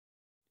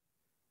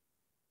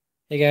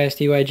Hey guys,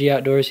 TYG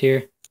Outdoors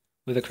here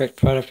with a quick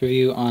product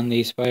review on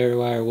the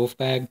Spiderwire Wolf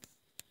Bag.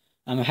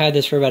 I've had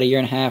this for about a year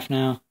and a half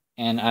now,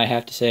 and I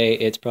have to say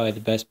it's probably the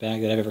best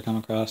bag that I've ever come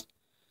across.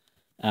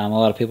 A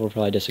lot of people will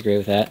probably disagree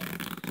with that,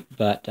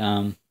 but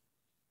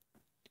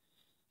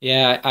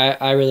yeah,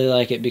 I really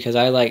like it because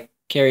I like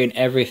carrying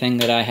everything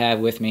that I have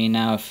with me.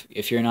 Now,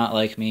 if you're not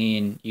like me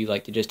and you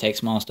like to just take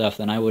small stuff,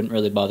 then I wouldn't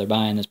really bother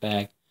buying this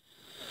bag.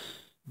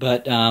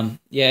 But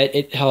yeah,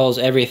 it holds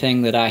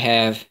everything that I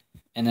have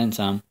and then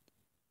some.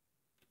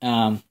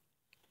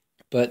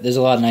 But there's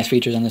a lot of nice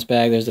features on this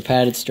bag. There's the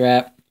padded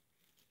strap.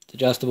 It's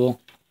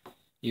adjustable.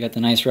 You got the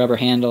nice rubber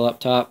handle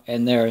up top,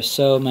 and there are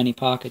so many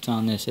pockets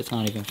on this, it's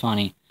not even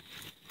funny.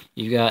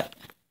 You've got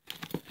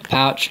a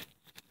pouch,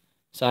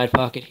 side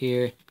pocket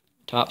here,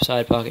 top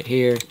side pocket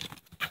here.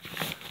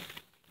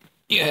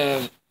 You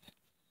have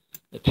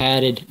the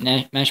padded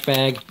mesh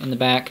bag in the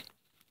back,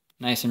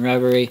 nice and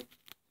rubbery.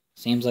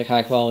 Seems like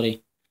high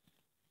quality.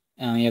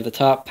 You have the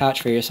top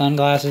pouch for your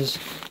sunglasses.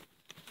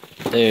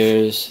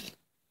 There's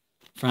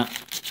front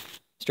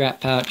strap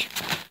pouch.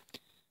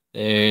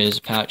 There's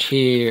a pouch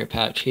here, a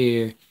pouch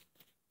here.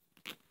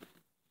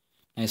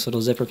 Nice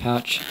little zipper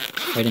pouch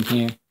right in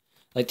here. I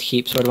like to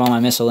keep sort of all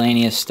my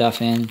miscellaneous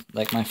stuff in,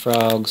 like my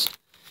frogs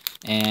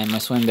and my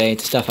swim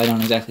baits, stuff I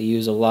don't exactly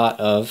use a lot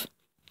of.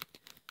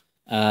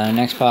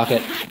 Next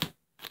pocket,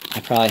 I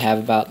probably have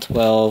about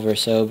 12 or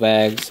so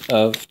bags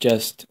of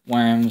just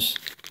worms,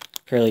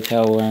 curly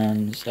tail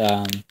worms,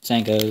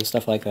 Senkos,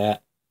 stuff like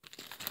that.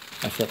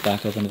 I flip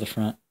back open to the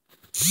front.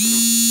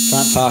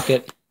 Front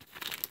pocket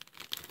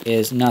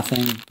is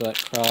nothing but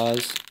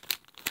craws.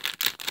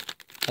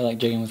 I like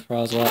jigging with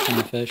craws a lot when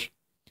I fish.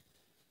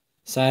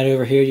 Side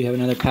over here, you have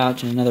another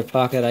pouch and another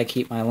pocket I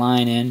keep my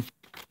line in.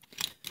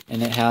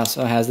 And it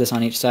also has this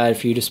on each side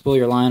for you to spool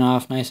your line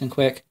off nice and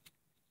quick.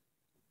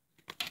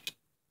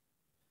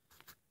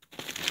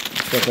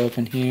 Flip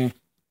open here.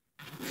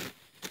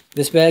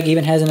 This bag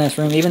even has enough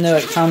room, even though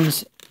it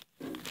comes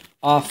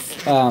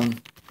off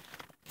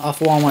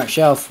Walmart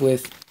shelf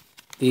with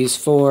these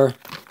four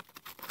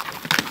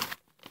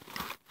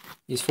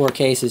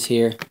cases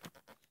here.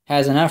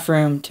 Has enough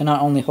room to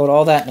not only hold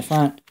all that in the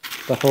front,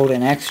 but hold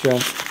an extra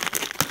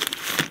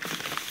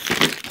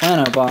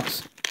plano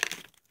box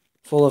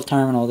full of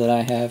terminal that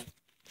I have.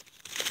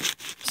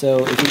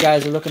 So if you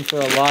guys are looking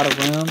for a lot of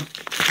room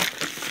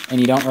and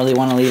you don't really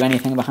want to leave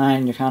anything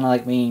behind, you're kind of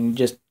like me and you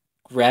just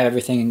grab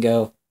everything and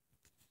go,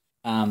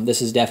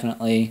 this is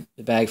definitely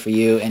the bag for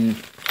you. And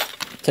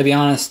to be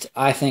honest,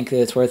 I think that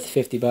it's worth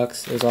 50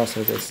 bucks. There's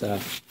also this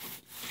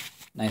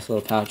nice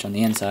little pouch on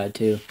the inside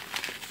too.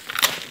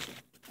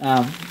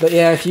 But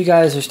yeah, if you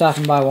guys are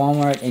stopping by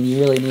Walmart and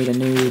you really need a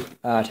new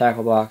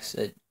tackle box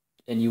and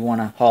you want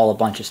to haul a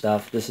bunch of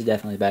stuff, this is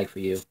definitely a bag for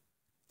you.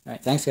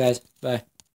 Alright, thanks guys. Bye.